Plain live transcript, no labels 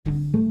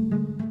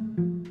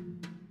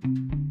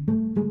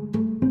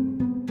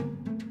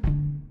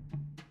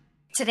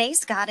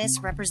Today's goddess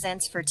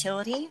represents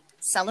fertility,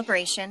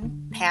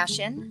 celebration,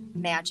 passion,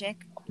 magic,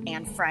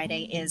 and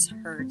Friday is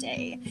her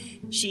day.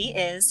 She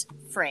is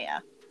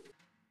Freya.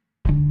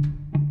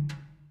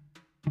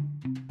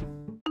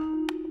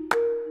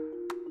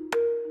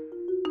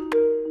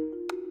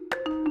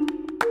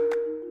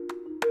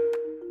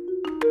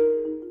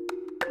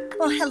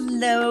 Well,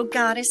 hello,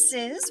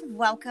 goddesses.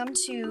 Welcome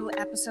to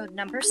episode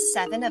number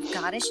 7 of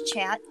Goddess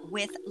Chat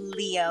with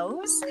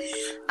Leos.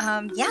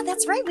 Yeah,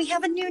 that's right. We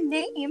have a new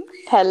name.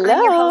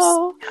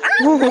 Hello.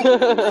 I'm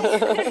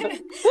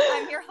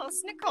your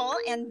host, Nicole,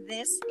 and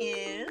this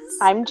is...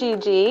 I'm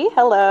Gigi.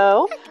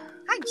 Hello.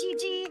 Hi,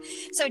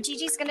 Gigi. So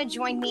Gigi's going to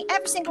join me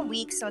every single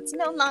week, so it's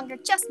no longer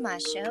just my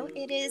show.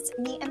 It is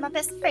me and my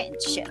best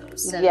friend's show.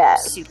 So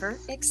yes. Super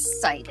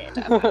excited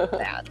about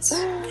that.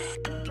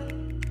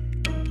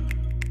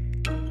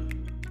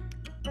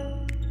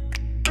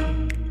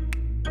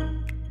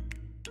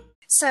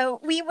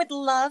 So we would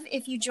love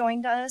if you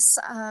joined us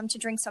to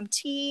drink some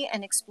tea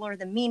and explore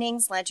the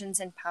meanings, legends,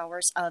 and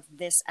powers of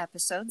this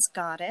episode's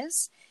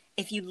goddess.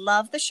 If you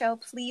love the show,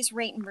 please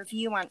rate and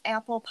review on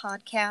Apple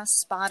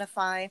Podcasts,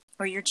 Spotify,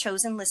 or your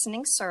chosen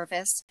listening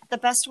service. The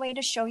best way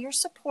to show your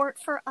support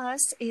for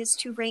us is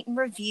to rate and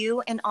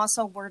review, and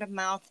also word of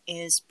mouth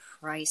is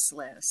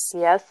priceless.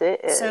 Yes, it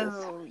is.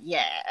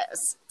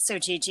 So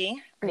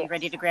Gigi, are you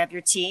ready to grab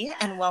your tea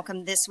and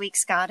welcome this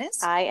week's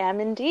goddess? I am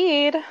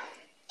indeed.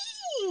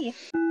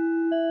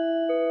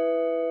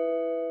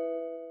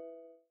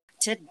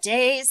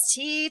 Today's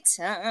tea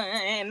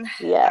time.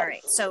 Yes. All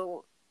right.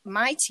 So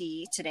my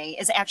tea today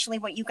is actually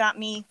what you got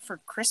me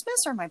for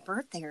Christmas or my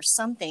birthday or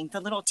something.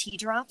 The little tea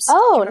drops.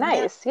 Oh,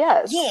 nice. That?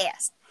 Yes.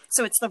 Yes.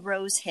 So it's the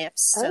rose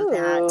hips so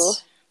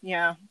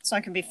so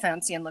I can be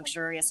fancy and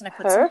luxurious. And I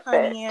put some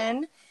honey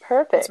in.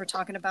 Perfect. Because we're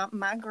talking about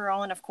my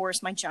girl and, of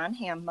course, my John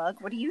Hamm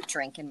mug. What are you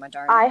drinking, my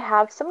darling? I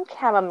have some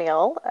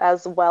chamomile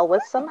as well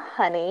with some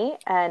honey,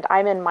 and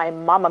I'm in my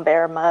mama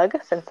bear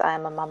mug since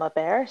I'm a mama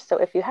bear. So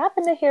if you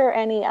happen to hear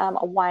any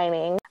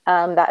whining,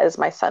 that is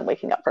my son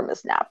waking up from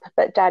his nap.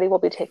 But Daddy will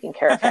be taking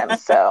care of him,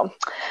 so.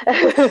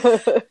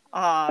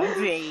 Aw,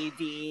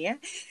 baby.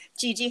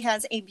 Gigi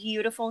has a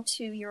beautiful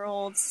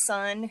 2-year-old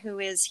son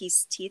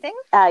he's teething?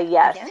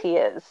 Yes, again? He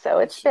is. So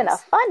it's been a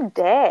fun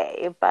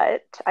day,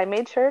 but I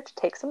made sure to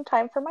take some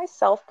time for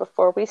myself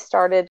before we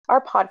started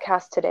our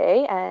podcast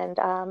today and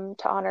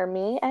to honor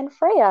me and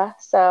Freya.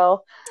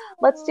 So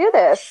let's do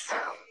this.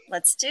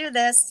 Let's do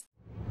this.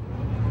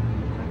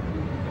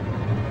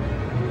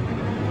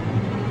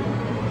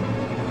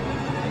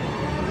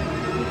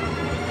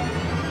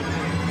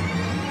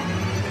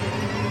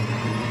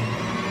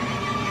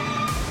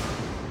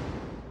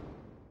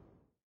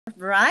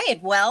 Right.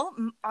 Well,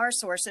 our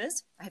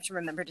sources, I have to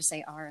remember to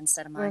say "our"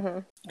 instead of "my." Mm-hmm.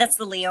 That's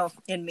the Leo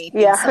in me.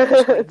 Yeah,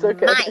 it's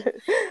okay.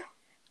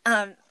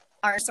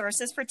 Our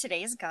sources for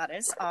today's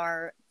goddess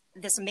are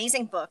this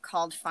amazing book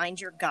called Find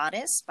Your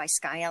Goddess by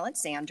Skye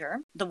Alexander,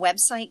 the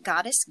website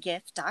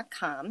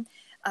goddessgift.com.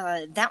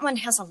 That one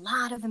has a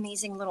lot of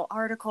amazing little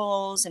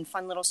articles and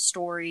fun little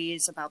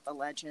stories about the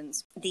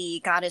legends.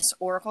 The Goddess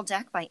Oracle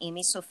deck by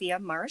Amy Sophia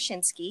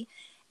Marashinsky.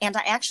 And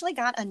I actually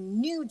got a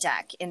new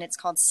deck, and it's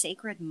called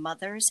Sacred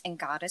Mothers and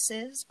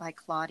Goddesses by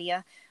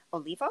Claudia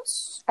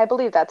Olivos. I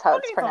believe that's how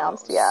it's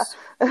pronounced, yeah.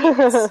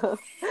 Yes.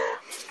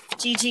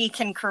 Gigi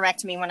can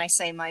correct me when I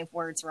say my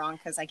words wrong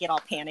because I get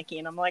all panicky,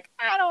 and I'm like,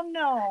 I don't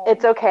know.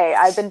 It's okay.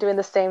 I've been doing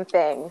the same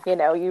thing. You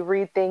know, you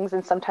read things,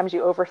 and sometimes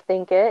you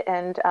overthink it,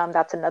 and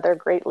that's another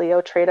great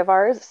Leo trait of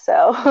ours,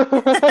 so.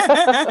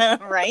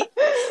 Right?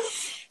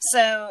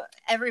 So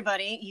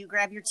everybody, you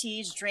grab your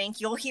teas,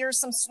 drink. You'll hear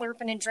some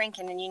slurping and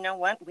drinking, and you know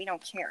what? We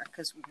don't care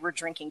because we're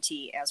drinking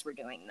tea as we're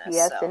doing this.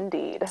 Yes,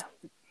 indeed.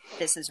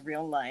 This is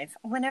real life.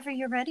 Whenever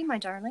you're ready, my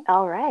darling.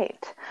 All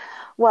right.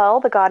 Well,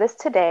 the goddess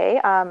today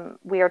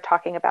we are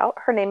talking about,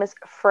 her name is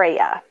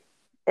Freya.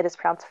 It is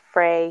pronounced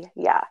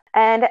Freya.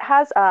 And it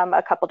has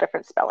a couple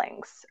different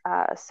spellings.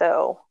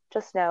 So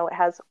just know it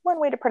has one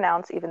way to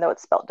pronounce, even though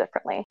it's spelled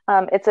differently.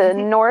 It's a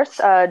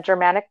Norse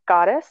Germanic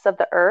goddess of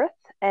the earth.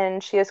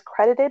 And she is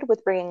credited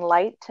with bringing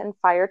light and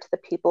fire to the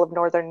people of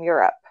Northern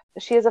Europe.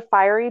 She is a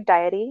fiery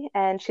deity,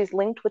 and she's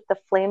linked with the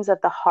flames of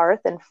the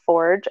hearth and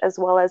forge, as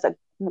well as a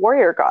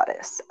warrior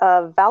goddess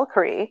of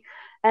Valkyrie,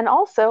 and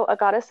also a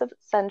goddess of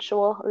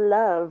sensual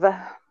love.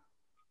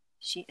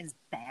 She is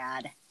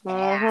bad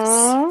ass.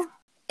 Mm-hmm.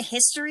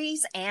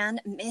 Histories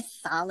and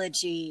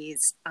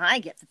mythologies. I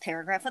get the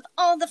paragraph with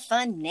all the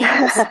fun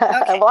names.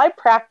 Okay. Well, I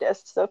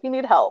practiced, so if you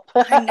need help.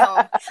 I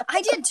know.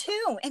 I did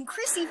too. And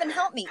Chris even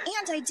helped me.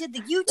 And I did the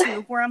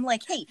YouTube where I'm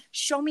like, hey,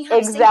 show me how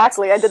to say this.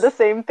 Exactly. I did the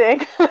same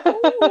thing.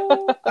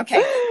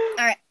 Okay.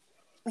 All right.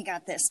 We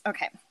got this.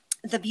 Okay.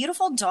 The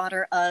beautiful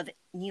daughter of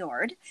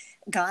Njord,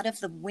 god of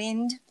the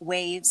wind,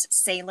 waves,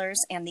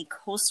 sailors, and the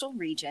coastal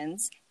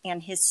regions,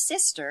 and his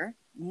sister,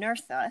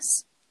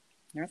 Nerthus,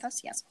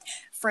 yes.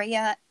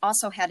 Freya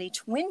also had a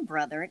twin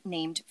brother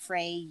named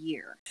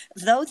Freyr.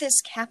 Though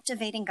this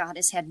captivating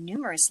goddess had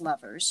numerous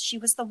lovers, she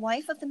was the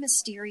wife of the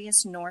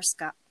mysterious Norse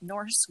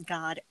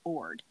god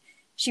Ord.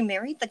 She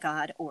married the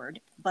god Ord,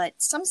 but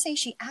some say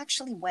she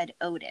actually wed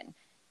Odin.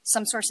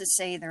 Some sources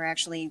say they're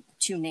actually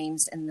two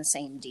names in the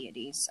same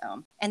deity.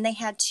 So, and they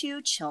had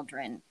two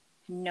children,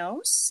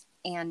 Hnoss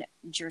and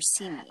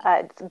Gersimi.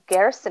 It's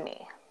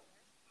Gersimi.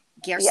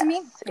 Gersimi?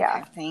 Yes, yeah.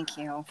 Okay, thank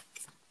you.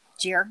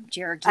 Ger.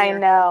 I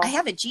know. I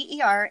have a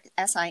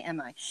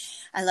Gersimi.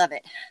 I love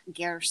it.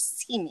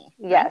 Gersimi.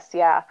 Right? Yes,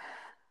 yeah.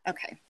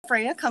 Okay.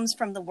 Freya comes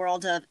from the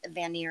world of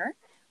Vanir,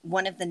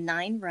 one of the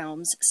 9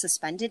 realms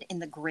suspended in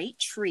the great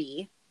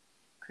tree.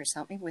 Chris,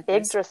 help me with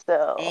this.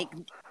 Yggdrasil.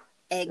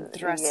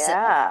 Yggdrasil.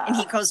 Yeah. And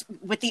he goes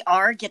with the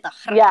R, get the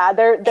R. Yeah,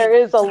 there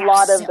is a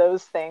lot of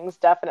those things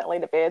definitely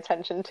to pay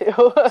attention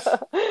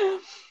to.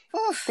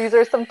 These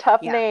are some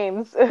tough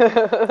names.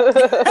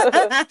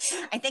 I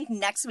think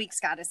next week's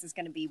goddess is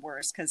going to be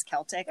worse because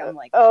Celtic. I'm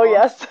like, oh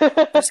yes.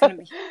 there's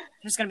going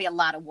to be a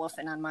lot of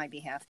woofing on my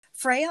behalf.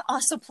 Freya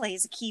also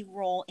plays a key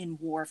role in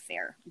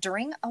warfare.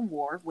 During a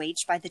war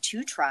waged by the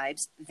two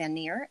tribes,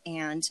 Vanir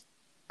and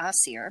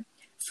Aesir,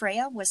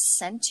 Freya was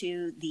sent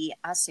to the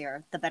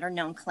Aesir, the better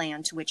known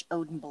clan to which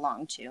Odin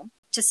belonged to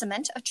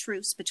cement a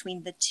truce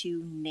between the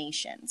two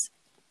nations.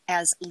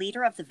 As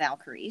leader of the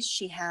Valkyries,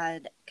 she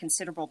had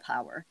considerable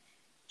power.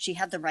 She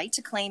had the right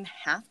to claim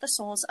half the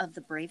souls of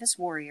the bravest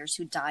warriors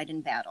who died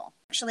in battle.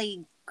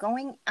 Actually,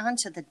 going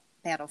onto the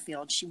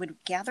battlefield, she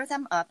would gather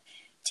them up,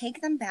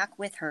 take them back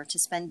with her to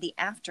spend the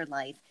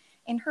afterlife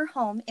in her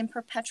home in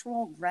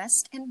perpetual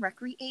rest and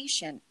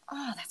recreation.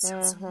 Oh, that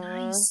sounds so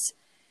nice.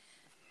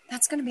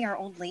 That's going to be our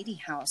old lady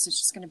house.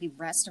 It's just going to be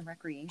rest and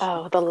recreation.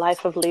 Oh, the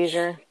life of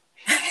leisure.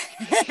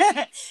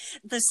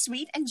 The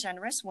sweet and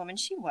generous woman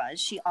she was,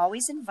 she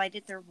always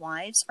invited their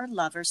wives or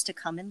lovers to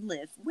come and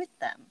live with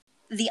them.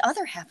 The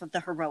other half of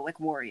the heroic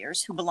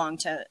warriors who belonged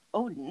to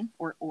Odin,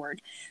 or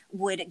Ord,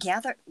 would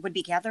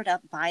be gathered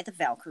up by the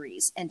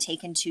Valkyries and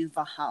taken to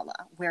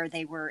Valhalla, where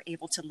they were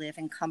able to live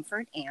in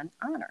comfort and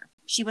honor.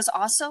 She was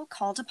also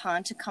called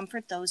upon to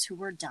comfort those who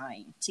were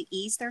dying, to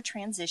ease their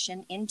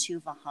transition into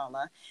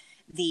Valhalla,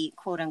 the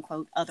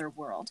quote-unquote other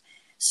world,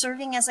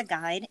 serving as a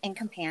guide and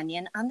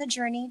companion on the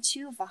journey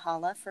to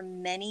Valhalla for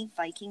many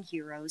Viking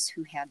heroes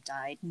who had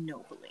died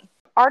nobly.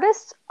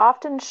 Artists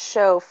often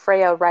show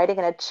Freya riding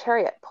in a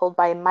chariot pulled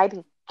by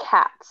mighty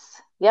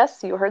cats.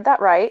 Yes, you heard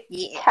that right.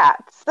 Yeah.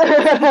 Cats.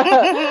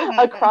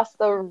 Across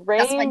the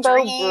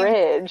Rainbow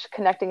Bridge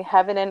connecting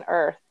heaven and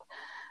earth.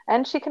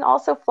 And she can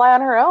also fly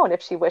on her own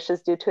if she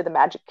wishes, due to the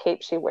magic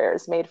cape she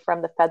wears made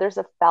from the feathers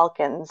of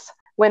falcons.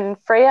 When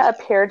Freya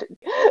appeared,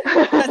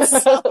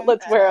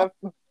 let's wear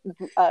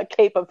a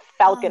cape of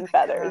falcon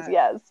feathers. God.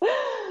 Yes.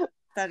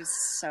 That is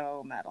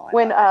so metal.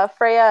 When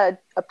Freya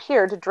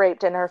appeared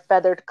draped in her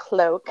feathered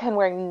cloak and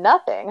wearing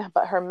nothing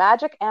but her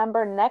magic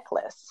amber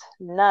necklace,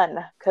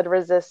 none could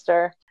resist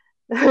her.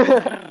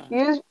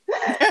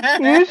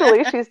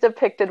 Usually she's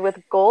depicted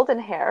with golden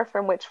hair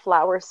from which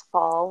flowers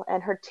fall,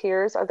 and her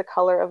tears are the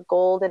color of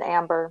gold and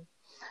amber.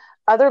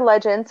 Other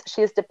legends,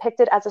 she is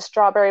depicted as a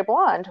strawberry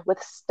blonde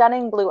with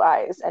stunning blue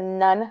eyes, and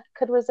none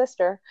could resist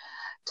her.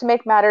 To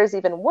make matters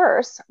even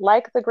worse,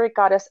 like the Greek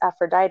goddess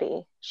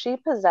Aphrodite, she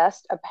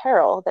possessed a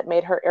peril that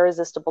made her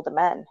irresistible to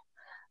men.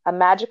 A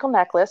magical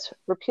necklace,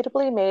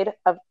 reputably made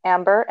of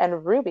amber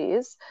and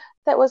rubies,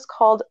 that was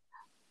called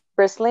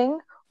bristling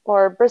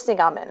or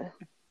brisingamen.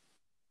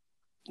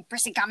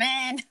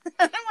 Brisingamen!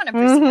 I want a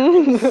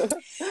brisingamen.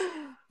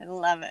 I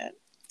love it.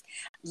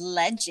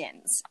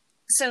 Legends.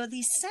 So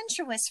the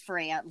sensuous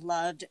Freya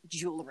loved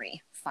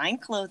jewelry, fine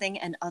clothing,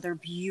 and other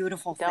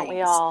beautiful things. Don't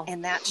we all?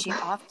 And that she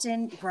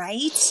often,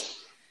 right?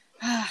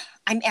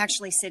 I'm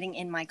actually sitting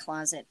in my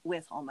closet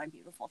with all my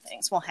beautiful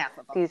things. Well, half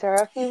of them. These are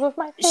a few of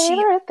my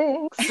favorite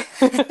things.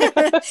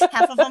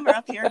 Half of them are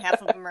up here,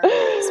 half of them are in the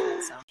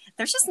basement. So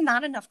there's just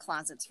not enough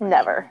closets for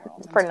never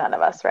for none of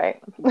us, right?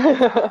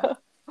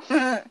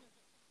 And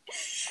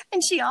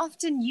she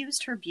often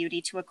used her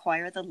beauty to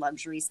acquire the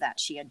luxuries that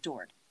she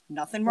adored.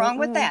 Nothing wrong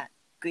with that.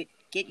 Good,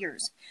 get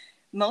yours.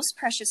 Most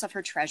precious of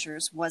her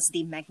treasures was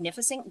the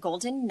magnificent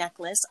golden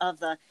necklace of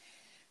the...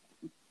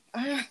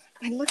 I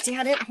looked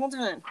at it. Hold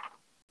on.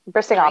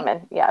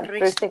 Brisingamen. Yeah.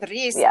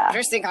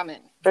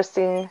 Brisingamen.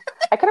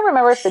 I couldn't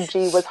remember if the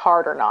G was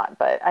hard or not,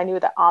 but I knew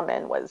that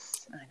amen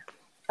was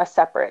a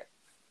separate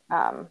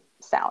sound.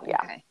 Yeah.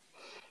 Okay.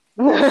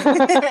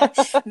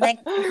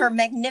 Her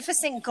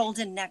magnificent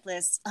golden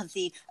necklace of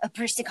the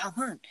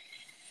Brisingamen,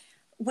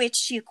 which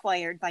she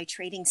acquired by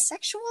trading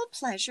sexual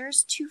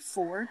pleasures to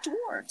 4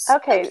 dwarves.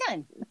 Okay,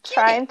 again,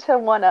 trying to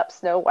one-up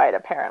Snow White,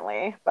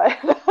 apparently, but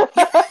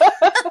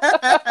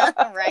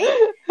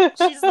right?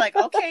 She's like,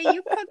 okay,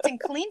 you cooked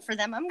and cleaned for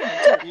them. I'm going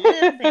to do a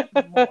little bit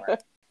more.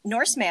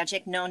 Norse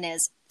magic, known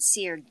as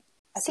Seir.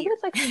 I think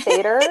it's like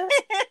Satyr.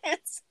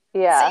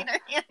 Yeah. Satyr,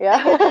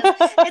 yeah.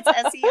 It's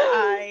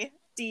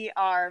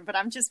Seidr, but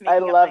I'm just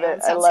making I love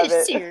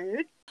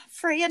it.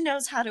 Freya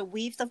knows how to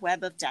weave the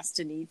web of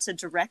destiny to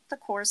direct the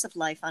course of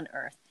life on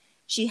Earth.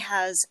 She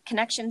has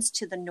connections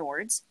to the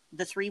Nords,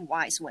 the three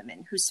wise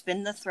women who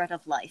spin the thread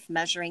of life,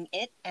 measuring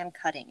it and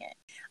cutting it.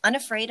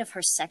 Unafraid of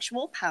her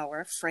sexual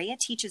power, Freya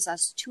teaches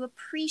us to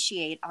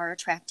appreciate our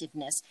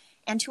attractiveness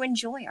and to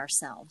enjoy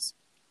ourselves,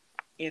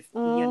 if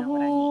you know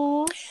what I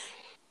mean.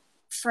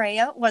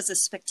 Freya was a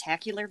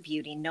spectacular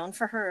beauty, known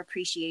for her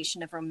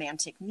appreciation of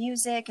romantic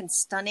music and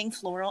stunning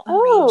floral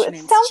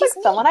arrangements. It sounds like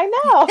someone I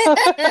know.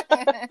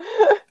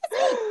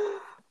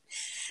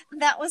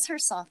 That was her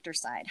softer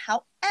side.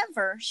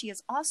 However, she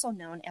is also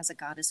known as a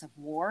goddess of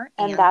war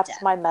and that's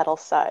death. my metal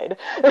side.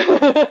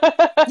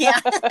 Yeah.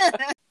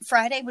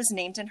 Friday was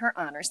named in her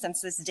honor since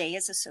this day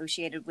is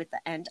associated with the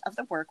end of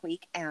the work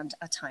week and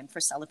a time for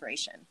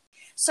celebration.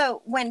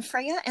 So when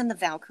Freya and the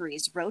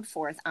Valkyries rode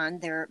forth on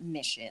their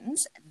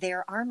missions,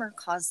 their armor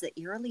caused the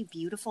eerily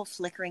beautiful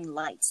flickering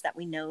lights that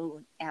we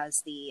know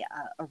as the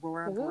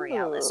Aurora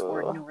Borealis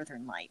or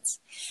Northern Lights.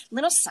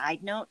 Little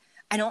side note,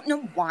 I don't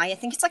know why. I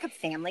think it's like a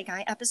Family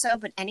Guy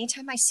episode, but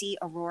anytime I see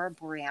Aurora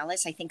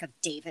Borealis, I think of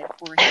David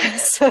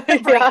Boreanaz.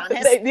 Yeah,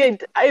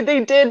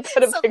 they did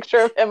put a picture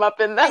of him up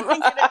in them. I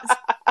think it is.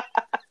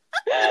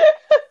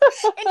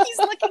 And he's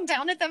looking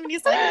down at them and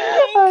he's like,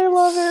 I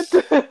love it.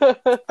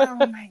 Oh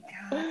my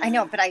God. I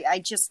know, but I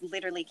just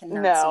literally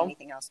cannot see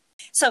anything else.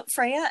 So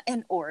Freya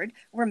and Ord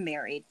were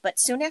married, but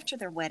soon after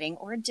their wedding,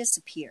 Ord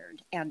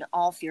disappeared, and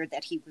all feared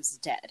that he was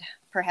dead,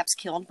 perhaps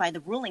killed by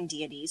the ruling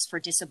deities for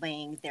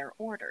disobeying their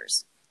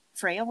orders.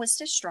 Freya was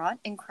distraught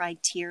and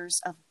cried tears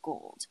of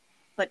gold,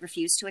 but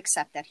refused to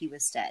accept that he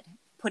was dead.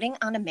 Putting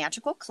on a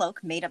magical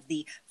cloak made of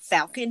the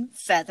falcon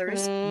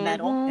feathers,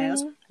 metal,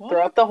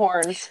 throw up the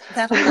horns,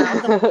 that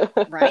allowed the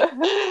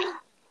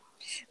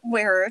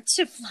wearer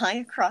to fly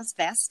across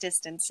vast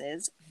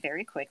distances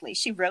very quickly.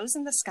 She rose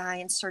in the sky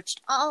and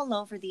searched all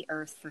over the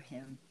earth for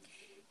him.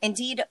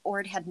 Indeed,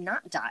 Ord had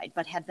not died,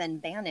 but had been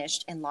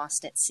banished and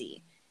lost at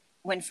sea.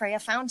 When Freya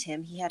found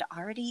him, he had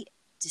already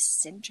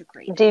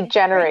disintegrated.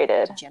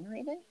 Degenerated. Right?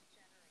 Degenerated?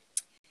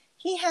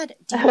 He had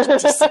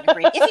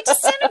disintegrated. If he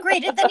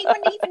disintegrated, then he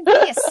wouldn't even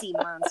be a sea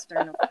monster,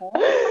 Nicole.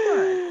 Come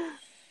on.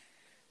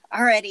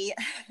 Already.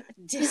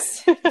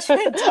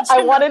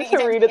 I wanted to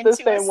read it the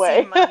same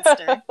way.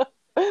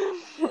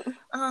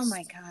 Oh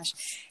my gosh.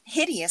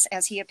 Hideous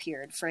as he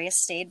appeared, Freya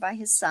stayed by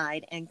his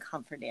side and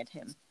comforted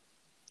him.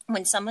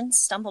 When someone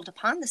stumbled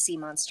upon the sea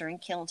monster and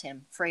killed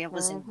him, Freya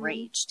was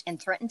enraged and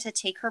threatened to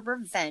take her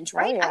revenge.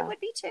 Right? I would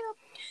be too.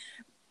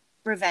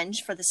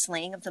 Revenge for the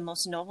slaying of the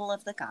most noble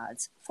of the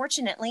gods.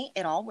 Fortunately,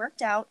 it all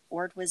worked out.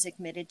 Ord was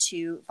admitted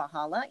to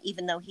Valhalla,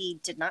 even though he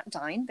did not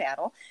die in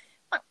battle.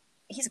 Well,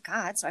 he's a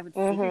god, so I would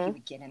figure he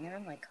would get in there.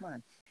 I'm like, come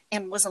on.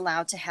 And was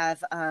allowed to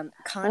have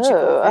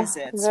conjugal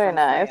visits. Very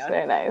nice, Freya.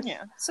 very nice.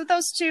 Yeah. So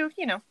those two,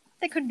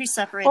 they couldn't be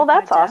separated. Well,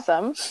 that's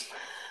awesome.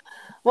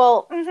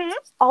 Well,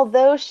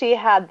 although she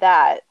had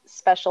that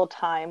special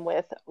time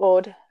with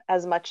Ord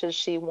as much as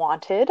she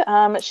wanted,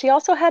 she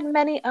also had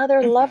many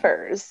other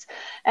lovers.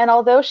 And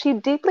although she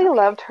deeply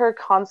loved her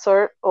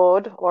consort,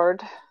 Ord,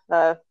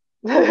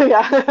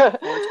 remember,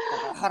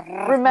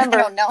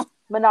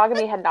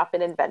 monogamy had not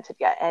been invented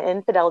yet, and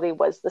infidelity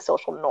was the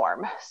social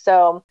norm.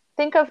 So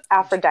think of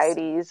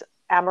Aphrodite's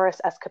amorous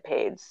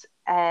escapades,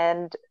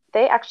 and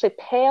they actually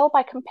pale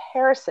by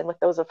comparison with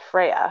those of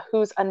Freya,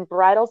 whose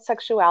unbridled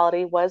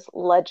sexuality was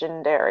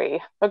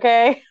legendary.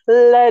 Okay?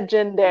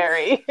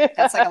 Legendary.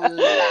 That's like a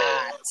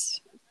lot.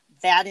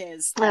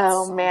 That's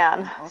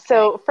man. Okay.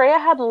 So Freya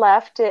had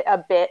left it a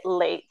bit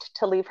late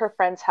to leave her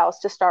friend's house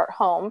to start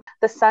home.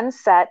 The sun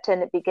set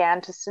and it began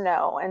to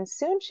snow, and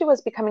soon she was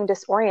becoming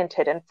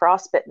disoriented and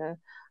frostbitten.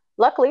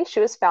 Luckily, she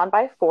was found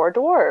by 4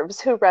 dwarves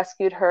who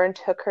rescued her and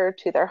took her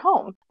to their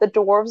home. The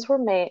dwarves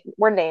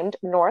were named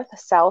North,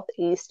 South,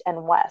 East,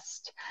 and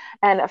West.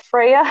 And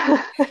Freya...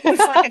 It's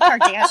like a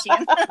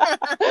Kardashian.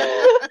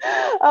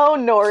 Oh,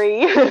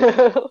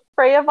 Nori.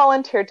 Freya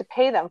volunteered to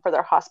pay them for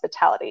their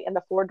hospitality, and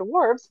the 4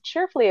 dwarves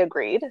cheerfully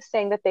agreed,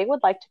 saying that they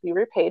would like to be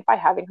repaid by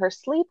having her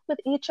sleep with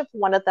each of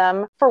one of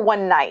them for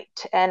one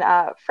night. And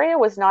Freya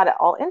was not at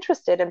all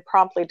interested and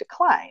promptly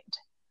declined.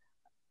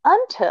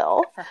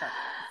 Until...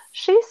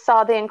 she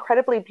saw the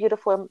incredibly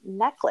beautiful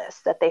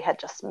necklace that they had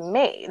just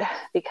made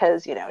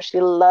because,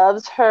 she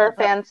loves her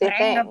fancy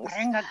things.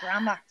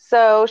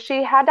 So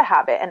she had to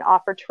have it and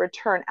offered to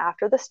return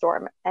after the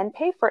storm and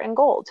pay for it in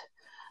gold.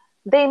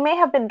 They may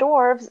have been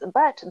dwarves,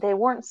 but they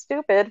weren't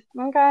stupid,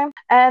 okay?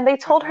 And they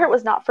told her it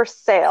was not for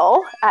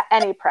sale at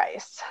any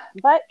price,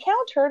 but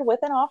countered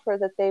with an offer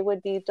that they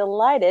would be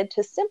delighted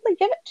to simply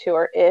give it to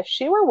her if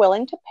she were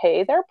willing to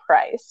pay their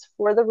price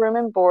for the room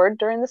and board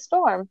during the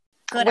storm.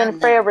 When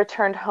Freya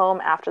returned home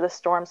after the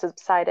storm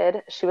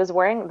subsided, she was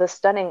wearing the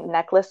stunning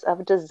necklace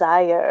of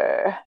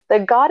desire. The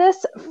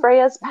goddess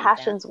Freya's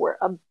passions were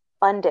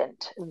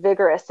abundant,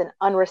 vigorous, and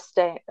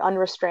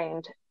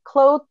unrestrained.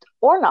 Clothed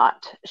or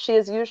not, she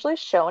is usually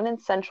shown in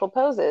sensual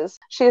poses.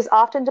 She is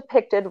often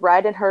depicted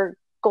riding her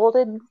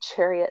golden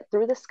chariot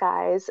through the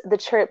skies, the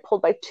chariot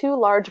pulled by 2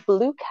 large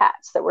blue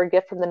cats that were a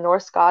gift from the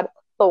Norse god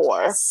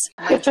Thor. Yes.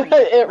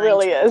 It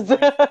really is.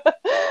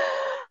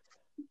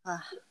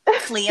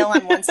 Cleo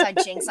on one side,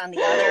 Jinx on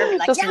the other.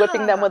 Like, just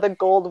whipping them with a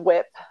gold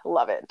whip.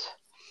 Love it.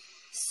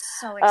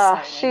 So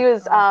exciting. She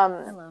was, I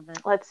love it.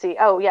 let's see.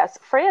 Oh, yes.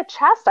 Freya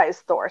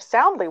chastised Thor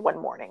soundly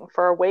one morning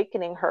for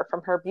awakening her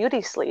from her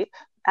beauty sleep,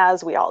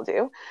 as we all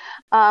do,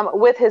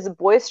 with his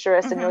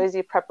boisterous and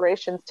noisy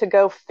preparations to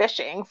go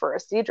fishing for a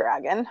sea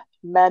dragon.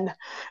 Men.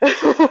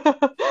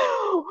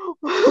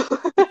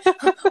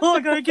 Oh,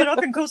 I gotta get up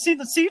and go see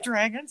the sea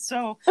dragon,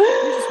 so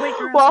you just wake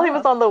her While he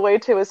was on the way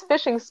to his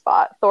fishing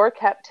spot, Thor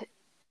kept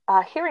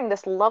hearing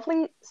this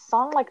lovely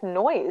song-like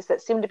noise that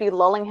seemed to be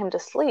lulling him to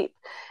sleep.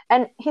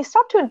 And he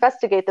stopped to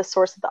investigate the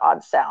source of the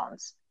odd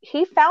sounds.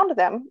 He found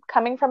them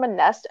coming from a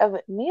nest of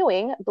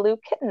mewing blue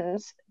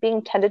kittens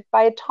being tended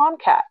by a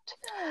tomcat.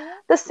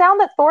 The sound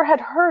that Thor had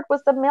heard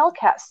was the male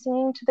cat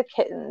singing to the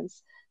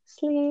kittens,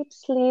 "Sleep,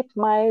 sleep,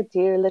 my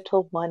dear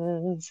little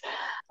ones."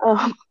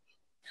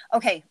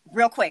 Okay,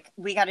 real quick,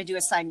 we got to do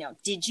a side note.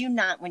 Did you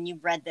not, when you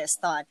read this,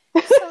 thought,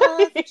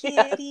 soft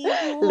kitty,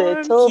 warm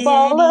little kitty,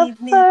 ball of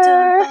fur.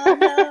 little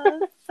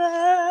ball of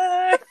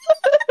fur.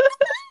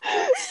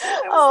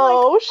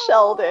 Oh, like,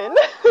 Sheldon.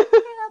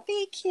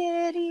 Happy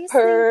kitty,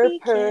 sleepy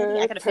kitty.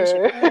 I got to finish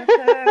it.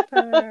 Purr,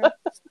 purr,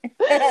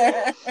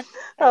 purr.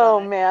 Oh,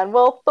 man.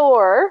 Well,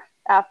 Thor,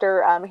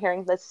 after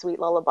hearing this sweet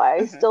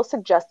lullaby, still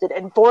suggested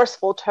in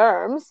forceful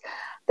terms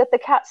that the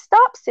cat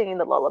stop singing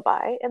the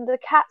lullaby, and the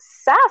cat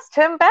sassed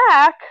him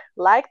back,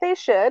 like they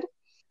should,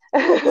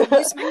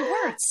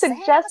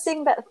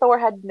 suggesting that Thor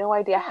had no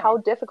idea how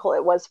difficult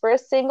it was for a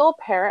single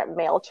parent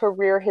male to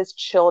rear his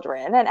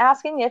children, and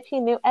asking if he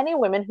knew any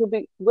women who'd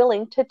be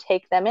willing to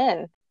take them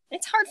in.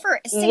 It's hard for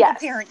a single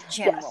parent in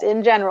general. Yes,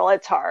 in general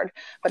it's hard,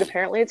 but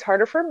apparently it's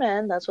harder for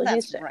men. That's what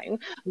he's saying. Right.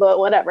 But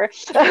whatever.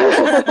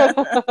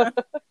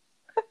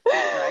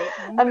 Right.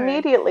 Okay.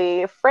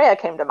 Immediately, Freya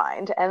came to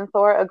mind, and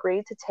Thor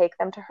agreed to take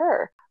them to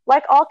her.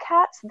 Like all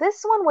cats,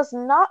 this one was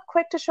not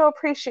quick to show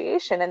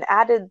appreciation, and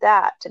added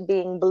that,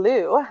 being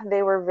blue,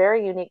 they were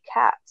very unique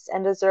cats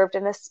and deserved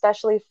an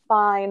especially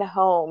fine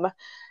home.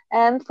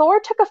 And Thor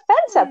took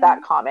offense at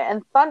that comment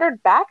and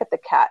thundered back at the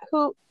cat,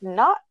 who,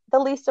 not the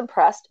least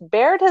impressed,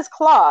 bared his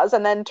claws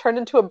and then turned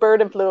into a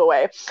bird and flew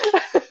away.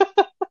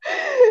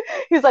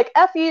 He's like,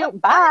 F you,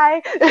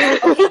 bye.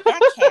 Okay,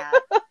 that cat,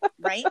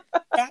 right?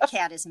 That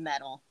cat is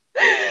metal.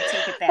 I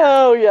take it back.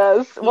 Oh,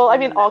 yes. Well, I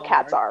mean, all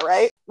cats are,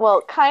 right?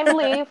 Well,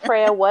 kindly,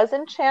 Freya was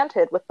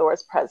enchanted with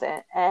Thor's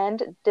present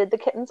and did the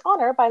kittens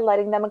honor by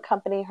letting them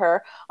accompany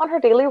her on her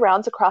daily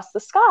rounds across the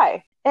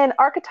sky. In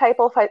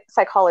archetypal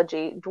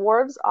psychology,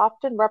 dwarves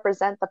often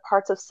represent the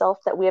parts of self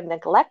that we have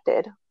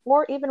neglected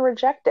or even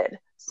rejected.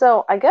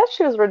 So I guess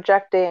she was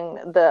rejecting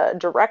the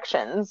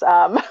directions,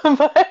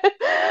 but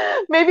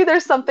maybe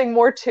there's something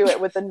more to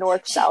it with the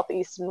north, south,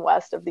 east, and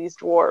west of these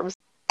dwarves.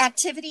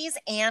 Activities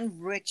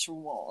and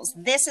rituals.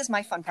 This is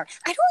my fun part.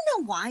 I don't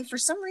know why. For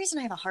some reason,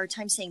 I have a hard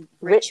time saying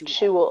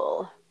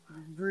ritual.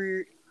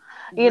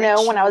 You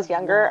know, when I was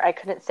younger, I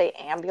couldn't say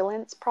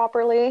ambulance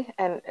properly,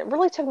 and it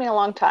really took me a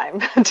long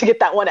time to get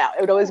that one out.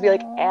 It would always be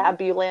like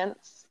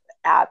ambulance.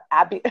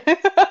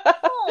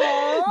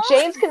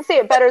 James can say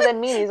it better than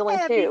me. He's only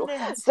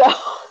ambulance. 2. So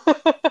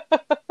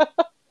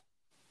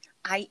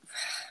I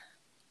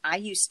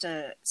used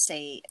to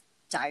say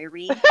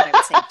diary, but I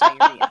would say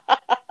diarrhea.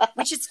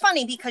 Which is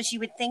funny because you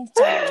would think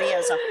diarrhea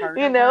is a harder word.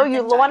 You know,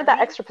 you wanted that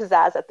extra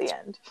pizzazz at the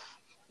end.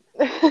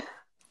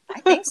 I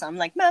think so. I'm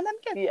like, Mom, I'm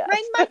getting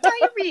right my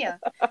diarrhea.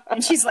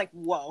 And she's like,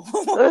 whoa,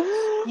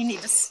 you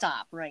need to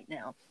stop right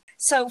now.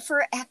 So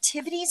for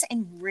activities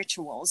and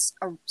rituals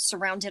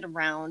surrounded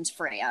around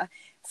Freya,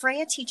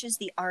 Freya teaches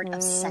the art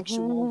of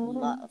sexual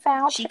love.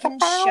 She can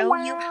show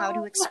you how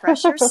to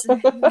express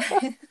yourself.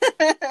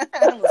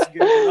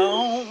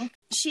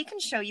 She can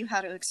show you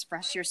how to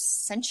express your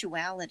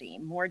sensuality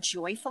more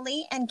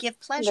joyfully and give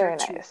pleasure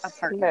to a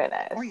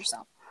partner or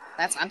yourself.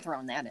 I'm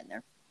throwing that in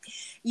there.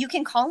 You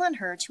can call on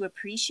her to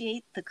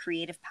appreciate the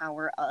creative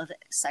power of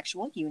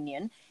sexual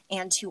union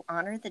and to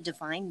honor the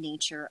divine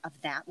nature of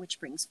that which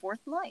brings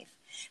forth life.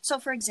 So,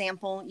 for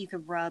example, you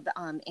could rub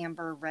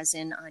amber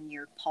resin on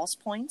your pulse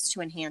points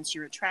to enhance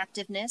your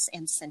attractiveness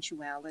and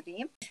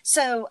sensuality.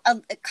 So,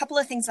 a couple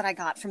of things that I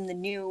got from the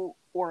new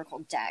Oracle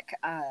deck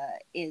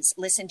is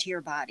listen to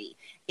your body.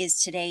 Is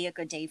today a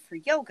good day for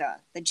yoga,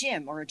 the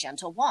gym, or a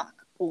gentle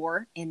walk?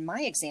 Or, in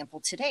my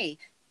example today,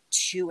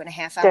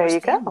 2.5 hours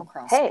of Animal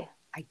Crossing. Hey.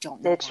 I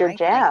don't know it's your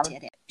jam. I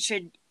did it.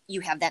 Should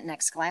you have that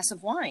next glass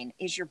of wine?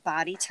 Is your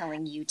body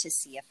telling you to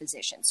see a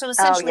physician? So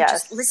essentially,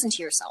 just listen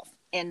to yourself.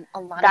 And a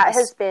lot that of us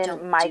has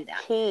been my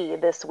key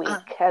this week.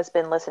 Has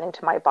been listening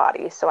to my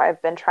body. So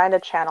I've been trying to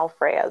channel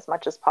Freya as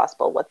much as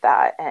possible with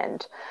that,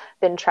 and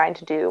been trying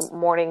to do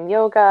morning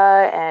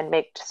yoga and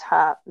make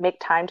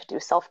time to do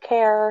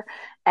self-care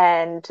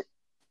and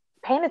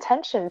paying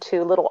attention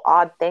to little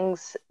odd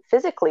things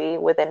physically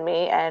within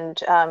me,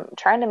 and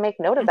trying to make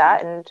note of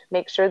that and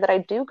make sure that I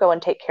do go and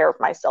take care of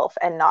myself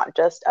and not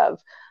just of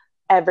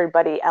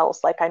everybody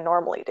else like I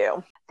normally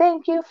do.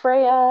 Thank you,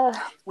 Freya.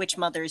 Which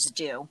mothers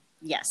do.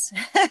 Yes.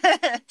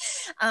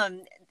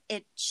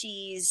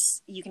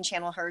 You can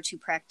channel her to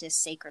practice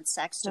sacred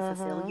sex to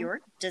fulfill Mm-hmm.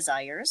 your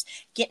desires.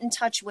 Get in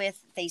touch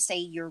with, they say,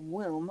 your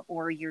womb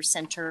or your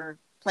center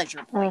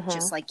pleasure point. Mm-hmm.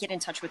 Just like get in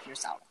touch with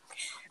yourself.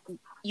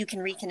 You can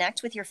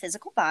reconnect with your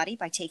physical body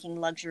by taking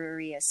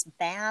luxurious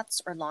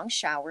baths or long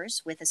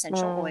showers with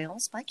essential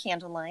oils by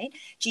candlelight.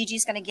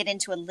 Gigi's going to get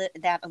into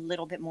that a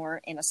little bit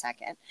more in a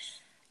second.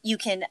 You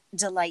can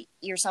delight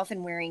yourself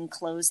in wearing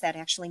clothes that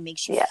actually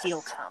makes you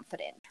feel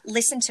confident.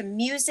 Listen to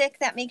music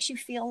that makes you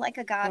feel like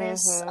a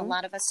goddess. Mm-hmm. A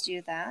lot of us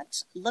do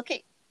that. Look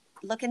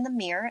in the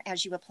mirror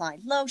as you apply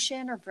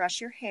lotion or brush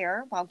your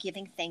hair while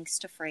giving thanks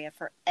to Freya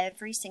for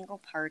every single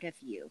part of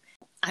you.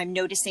 I'm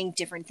noticing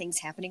different things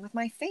happening with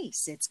my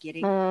face. It's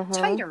getting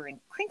tighter and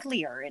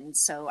crinklier. And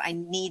so I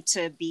need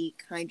to be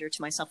kinder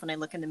to myself when I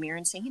look in the mirror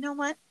and say, you know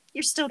what?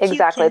 You're still cute.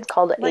 Exactly. Kid. It's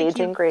called like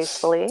aging you.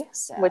 gracefully,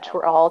 So. which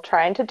we're all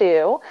trying to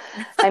do.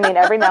 I mean,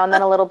 every now and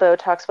then a little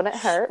Botox wouldn't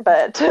hurt,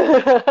 but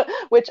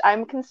which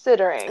I'm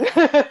considering.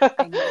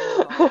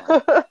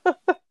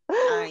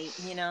 I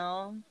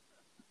know.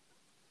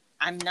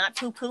 I'm not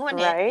poo-pooing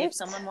right? it. If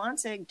someone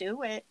wants it,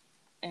 do it.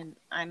 And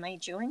I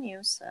might join you.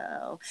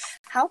 So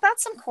how about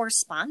some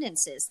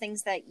correspondences,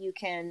 things that you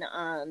can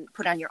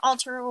put on your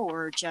altar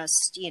or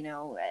just,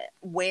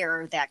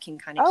 wear that can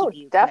kind of keep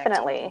you definitely.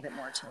 connected a little bit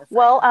more to her.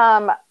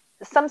 Well,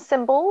 some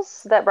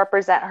symbols that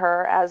represent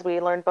her, as we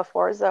learned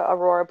before, is the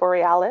Aurora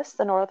Borealis,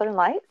 the Northern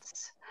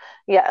Lights.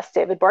 Yes,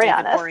 David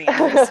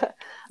Boreanaz.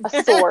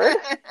 A sword.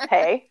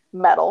 Hey,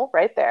 metal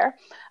right there.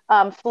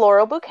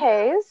 Floral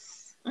bouquets.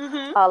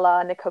 Mm-hmm. A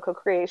la Nikoko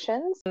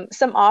Creations.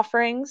 Some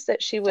offerings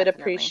that she would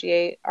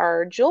appreciate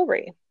are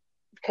jewelry,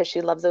 because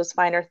she loves those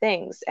finer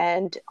things.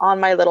 And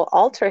on my little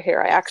altar here,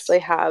 I actually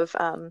have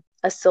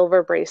a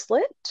silver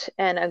bracelet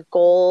and a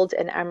gold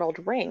and emerald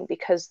ring,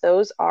 because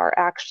those are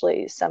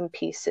actually some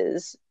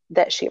pieces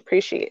that she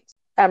appreciates.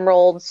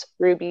 Emeralds,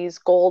 rubies,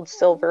 gold,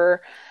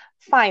 silver,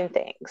 fine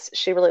things.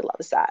 She really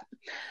loves that.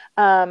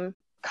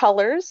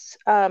 Colors,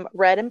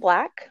 red and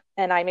black.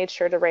 And I made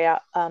sure to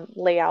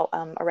lay out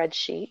a red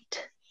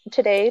sheet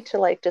today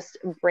to just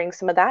bring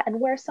some of that and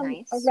wear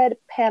some red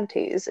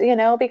panties,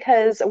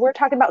 because we're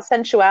talking about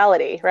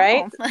sensuality,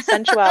 right?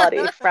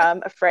 Sensuality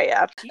from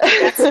Freya.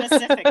 That's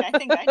specific. I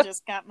think I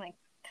just got my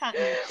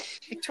cotton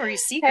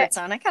Victoria's Secrets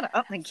on. I gotta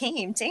up my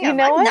game. Damn, you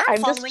know what?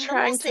 I'm just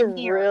trying to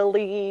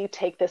really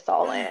take this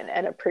all in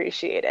and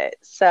appreciate it.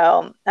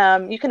 So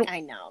you can.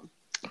 I know.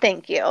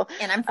 Thank you.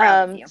 And I'm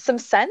proud of you. Some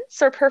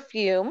scents or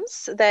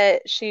perfumes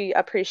that she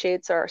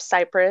appreciates are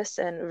cypress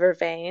and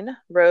vervain,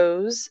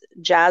 rose,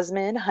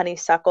 jasmine,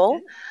 honeysuckle,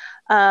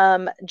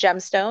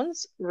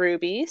 gemstones,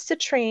 ruby,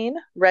 citrine,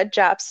 red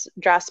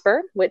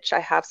jasper, which I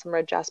have some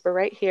red jasper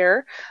right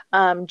here,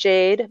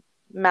 jade,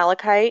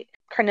 malachite,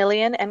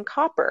 carnelian, and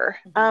copper.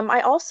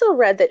 I also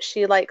read that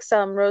she likes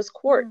some rose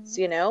quartz,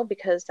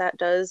 because that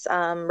does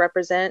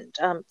represent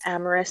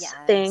amorous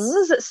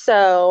things.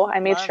 So I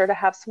made sure to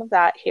have some of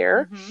that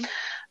here.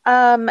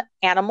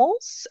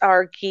 Animals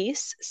are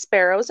geese,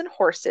 sparrows, and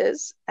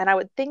horses. And I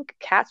would think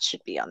cats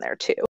should be on there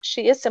too.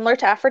 She is similar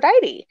to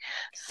Aphrodite.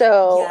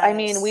 So, I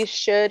mean, we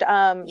should, take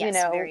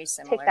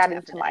that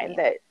into mind,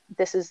 that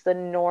this is the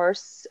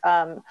Norse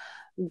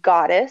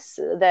goddess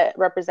that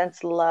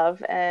represents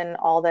love and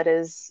all that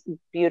is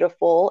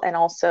beautiful and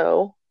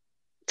also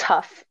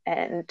tough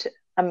and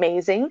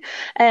amazing.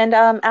 And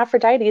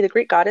Aphrodite, the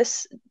Greek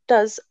goddess,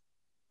 does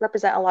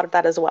represent a lot of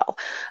that as well.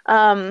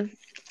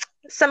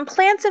 Some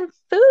plants and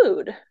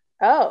food.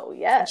 Oh,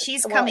 yes.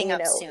 She's coming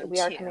up soon. We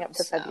are coming up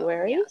to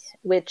February,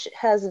 which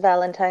has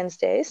Valentine's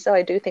Day. So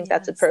I do think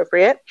that's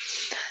appropriate.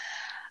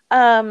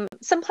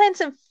 Some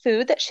plants and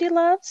food that she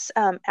loves: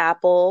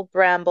 apple,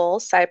 bramble,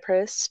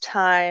 cypress,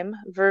 thyme,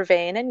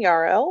 vervain, and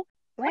yarrow.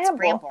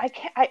 Bramble.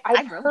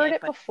 I've heard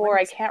it before.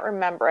 I can't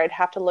remember. I'd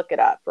have to look it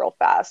up real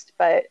fast.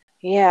 But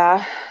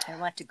yeah,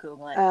 I'll have to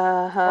Google it.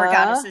 Or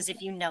goddesses,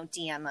 if you know,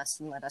 DM us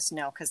and let us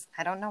know, because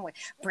I don't know what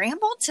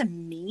bramble to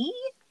me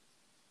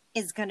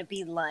is going to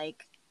be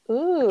like.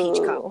 Ooh. A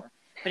peach cobbler,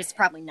 but it's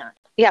probably not.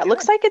 Yeah, it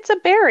looks like it's a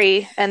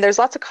berry, and there's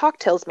lots of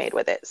cocktails made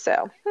with it.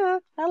 So,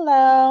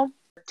 hello.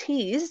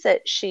 Teas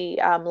that she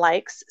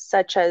likes,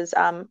 such as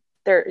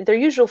they're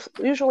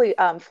usually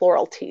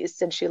floral teas,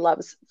 since she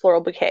loves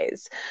floral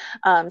bouquets.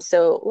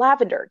 So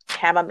lavender,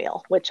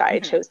 chamomile, which I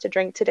chose to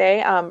drink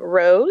today,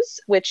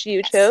 rose, which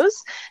you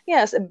chose.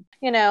 Yes,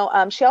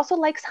 she also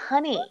likes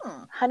honey.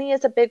 Honey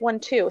is a big one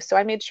too, so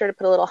I made sure to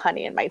put a little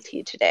honey in my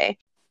tea today.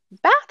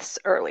 Baths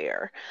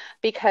earlier,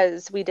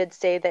 because we did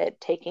say that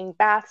taking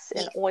baths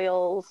in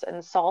oils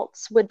and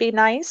salts would be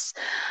nice.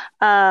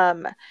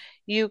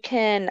 You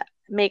can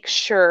make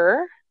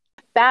sure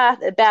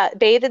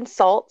bathe in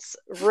salts,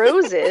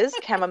 roses,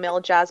 chamomile,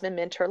 jasmine,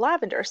 mint, or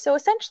lavender. So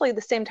essentially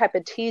the same type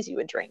of teas you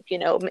would drink.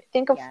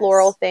 Think of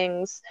floral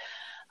things,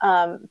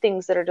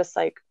 things that are just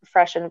like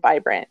fresh and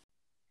vibrant.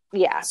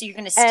 Yeah. So you're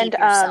going to steep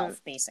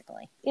yourself,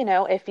 basically. You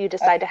know, if you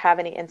decide to have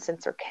any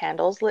incense or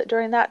candles lit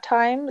during that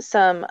time,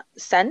 some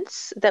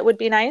scents that would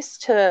be nice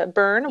to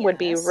burn would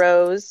be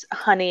rose,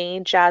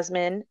 honey,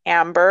 jasmine,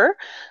 amber,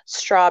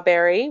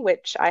 strawberry,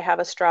 which I have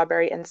a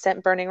strawberry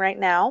incense burning right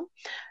now,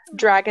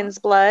 dragon's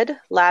blood,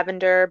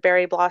 lavender,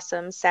 berry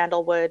blossom,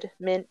 sandalwood,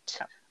 mint,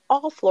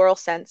 all floral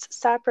scents,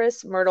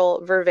 cypress,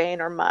 myrtle, vervain,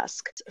 or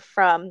musk.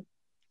 From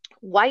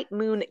White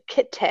Moon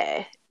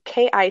Kitteh,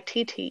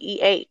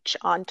 Kitteh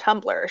on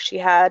Tumblr. She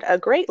had a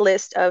great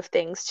list of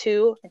things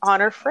to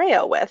honor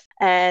Freya with.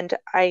 And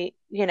I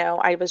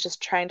was just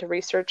trying to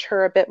research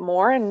her a bit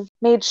more and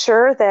made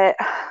sure that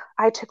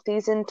I took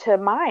these into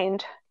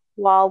mind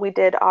while we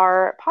did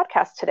our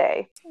podcast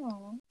today.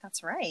 Oh,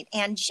 that's right.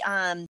 And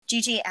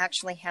Gigi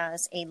actually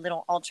has a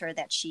little altar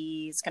that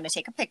she's going to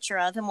take a picture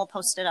of, and we'll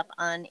post it up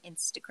on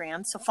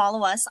Instagram. So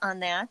follow us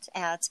on that.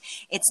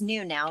 It's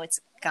new now.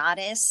 It's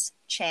Goddess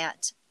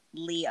Chat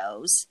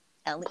Leos.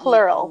 L-E-O-S.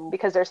 Plural,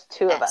 because there's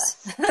two of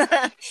us.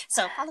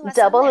 So follow us.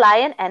 Double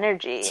lion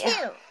energy.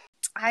 Two.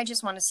 I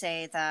just want to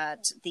say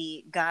that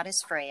the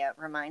goddess Freya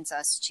reminds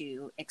us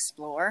to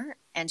explore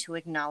and to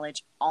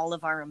acknowledge all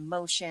of our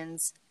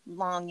emotions,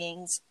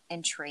 longings,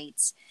 and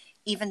traits,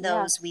 even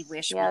those we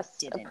wish we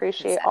didn't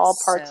appreciate possess. all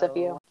parts of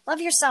you.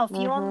 Love yourself.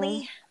 You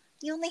only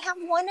have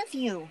one of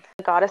you.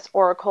 The Goddess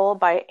Oracle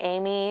by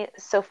Amy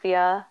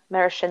Sophia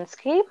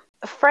Marashinsky.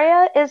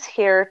 Freya is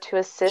here to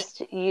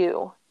assist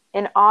you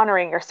in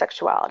honoring your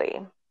sexuality.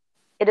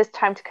 It is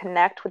time to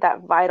connect with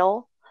that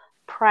vital,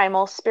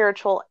 primal,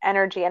 spiritual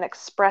energy and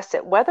express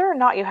it, whether or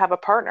not you have a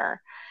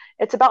partner.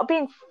 It's about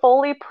being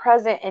fully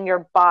present in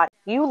your body.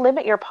 You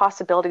limit your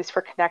possibilities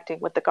for connecting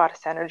with the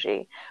goddess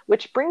energy,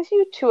 which brings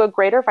you to a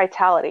greater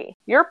vitality.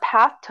 Your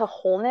path to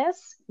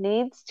wholeness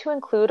needs to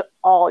include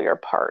all your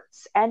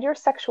parts, and your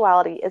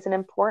sexuality is an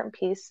important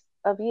piece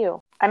of you.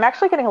 I'm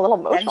actually getting a little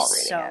emotional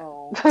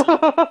reading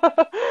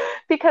it.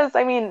 Because,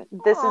 I mean,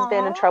 this has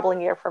been a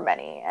troubling year for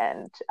many.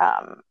 And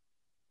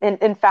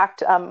in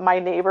fact, my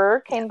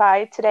neighbor came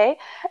by today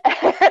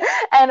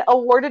and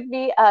awarded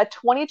me a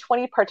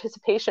 2020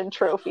 participation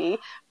trophy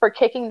for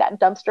kicking that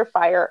dumpster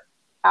fire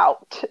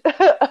out.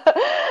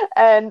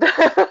 And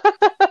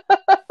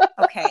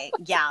okay,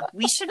 yeah,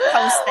 we should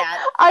post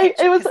that.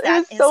 It was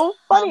so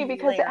funny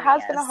because it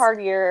has been a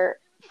hard year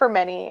for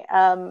many.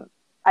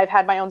 I've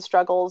had my own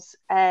struggles,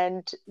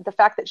 and the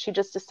fact that she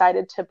just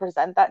decided to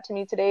present that to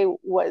me today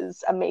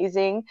was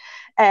amazing.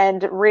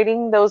 And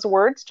reading those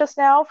words just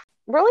now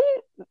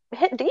really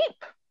hit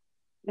deep.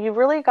 You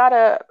really got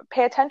to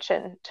pay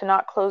attention to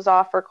not close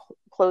off or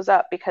close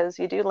up, because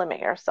you do limit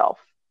yourself,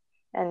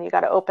 and you got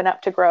to open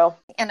up to grow.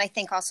 And I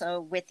think also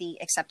with the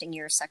accepting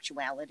your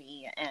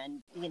sexuality,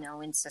 and,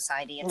 in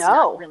society, it's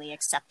not really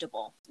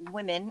acceptable.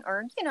 Women,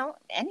 or,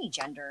 any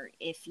gender,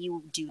 if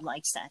you do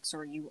like sex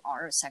or you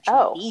are a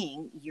sexual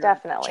being, you're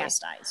definitely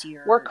chastised.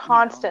 We're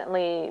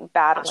constantly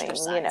battling,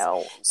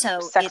 so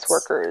sex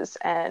workers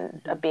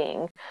and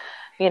being,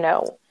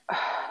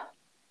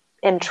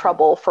 in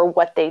trouble for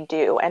what they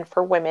do, and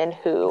for women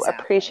who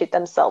appreciate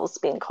themselves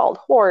being called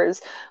whores,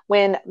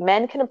 when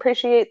men can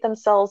appreciate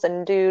themselves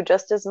and do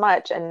just as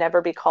much and never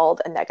be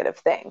called a negative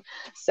thing.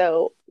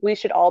 So we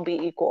should all be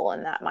equal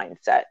in that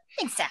mindset.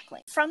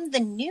 Exactly. From the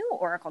new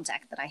Oracle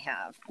deck that I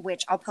have,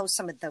 which I'll post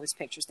some of those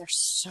pictures. They're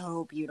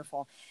so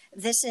beautiful.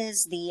 This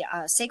is the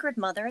Sacred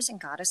Mothers and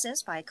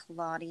Goddesses by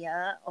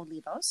Claudia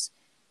Olivos.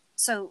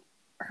 So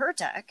her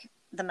deck,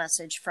 the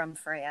message from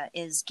Freya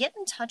is get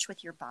in touch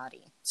with your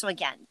body. So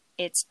again,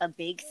 it's a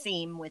big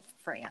theme with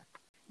Freya.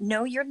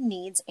 Know your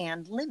needs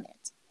and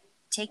limit.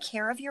 Take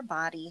care of your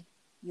body,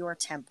 your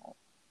temple.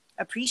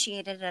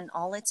 Appreciate it in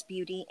all its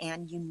beauty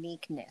and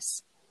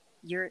uniqueness.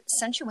 Your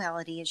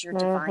sensuality is your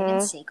divine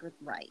and sacred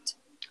right.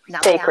 Now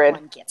that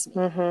one gets me.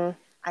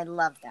 I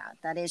love that.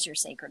 That is your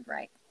sacred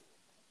right.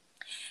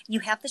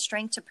 You have the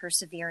strength to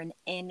persevere in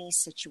any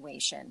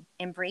situation.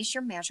 Embrace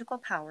your magical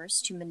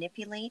powers to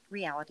manipulate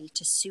reality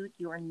to suit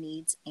your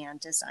needs and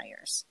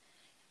desires.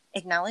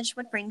 Acknowledge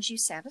what brings you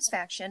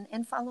satisfaction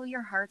and follow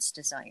your heart's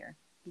desire.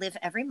 Live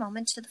every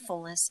moment to the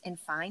fullest and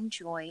find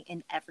joy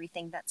in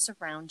everything that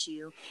surrounds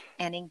you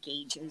and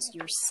engages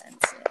your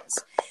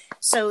senses.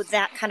 So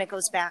that kind of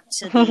goes back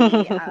to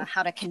the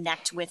how to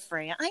connect with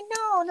Freya. I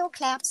know, no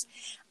claps.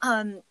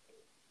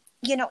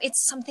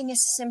 It's something as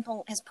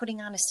simple as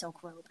putting on a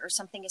silk robe, or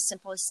something as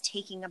simple as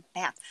taking a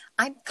bath.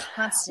 I'm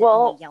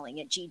constantly yelling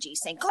at Gigi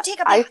saying, go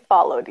take a bath. I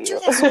followed you. Do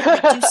this.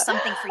 Do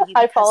something for you.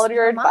 I followed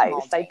your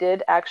advice. I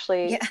did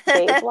actually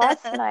bathe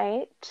last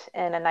night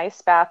in a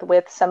nice bath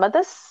with some of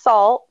the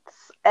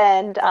salts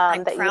and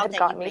that you had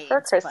gotten me for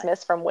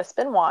Christmas from Wisp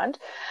and Wand.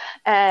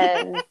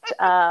 And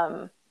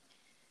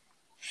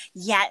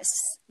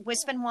yes,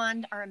 Wisp and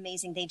Wand are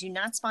amazing. They do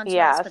not sponsor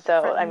us. But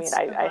so I mean,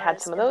 I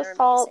had some of those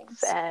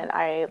salts, and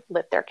I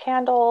lit their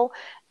candle,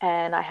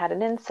 and I had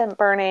an incense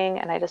burning,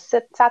 and I just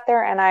sat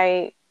there, and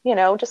I,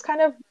 just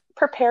kind of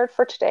prepared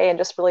for today and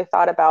just really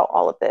thought about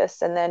all of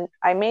this. And then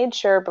I made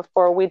sure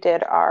before we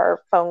did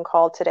our phone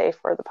call today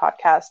for the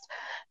podcast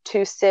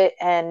to sit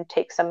and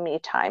take some me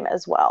time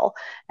as well.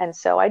 And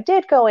so I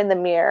did go in the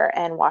mirror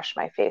and wash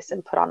my face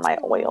and put on my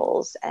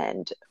oils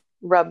and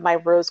rub my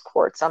rose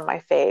quartz on my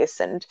face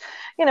and,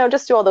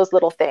 just do all those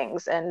little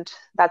things. And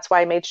that's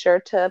why I made sure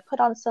to put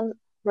on some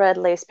red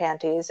lace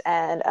panties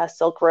and a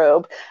silk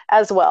robe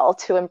as well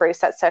to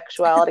embrace that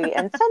sexuality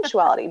and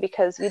sensuality,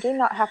 because you do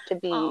not have to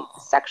be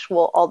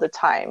sexual all the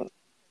time.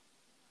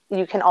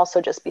 You can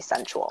also just be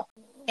sensual.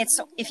 It's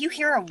if you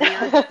hear a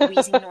weird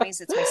wheezing noise,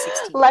 it's my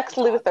 16-year-old Lex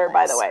dog, Luthor,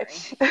 by the way.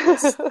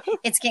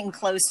 It's getting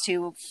close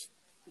to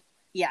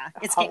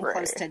getting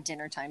close to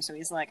dinner time. So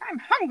he's like, I'm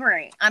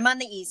hungry. I'm on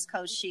the East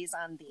Coast. She's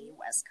on the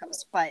West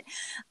Coast. But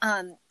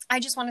I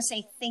just want to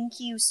say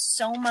thank you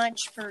so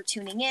much for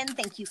tuning in.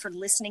 Thank you for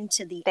listening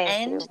to the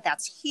end.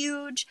 That's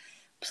huge.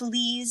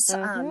 Please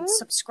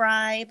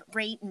subscribe,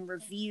 rate, and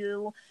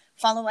review.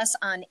 Follow us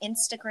on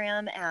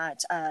Instagram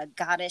at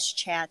Goddess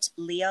Chat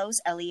Leos,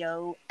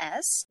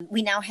 Leos.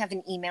 We now have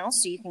an email,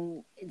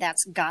 so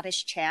that's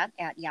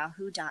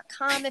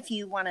goddesschat@yahoo.com if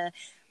you want to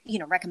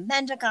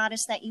recommend a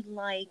goddess that you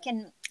like.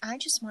 And I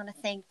just want to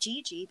thank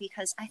Gigi,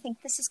 because I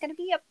think this is going to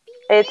be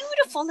a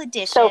beautiful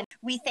addition. So,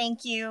 we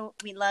thank you.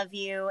 We love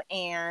you.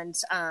 And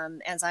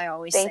as I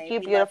always say, thank you,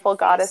 beautiful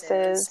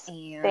goddesses.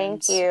 And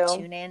thank you.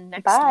 Tune in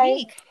next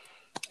week.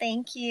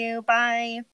 Thank you. Bye.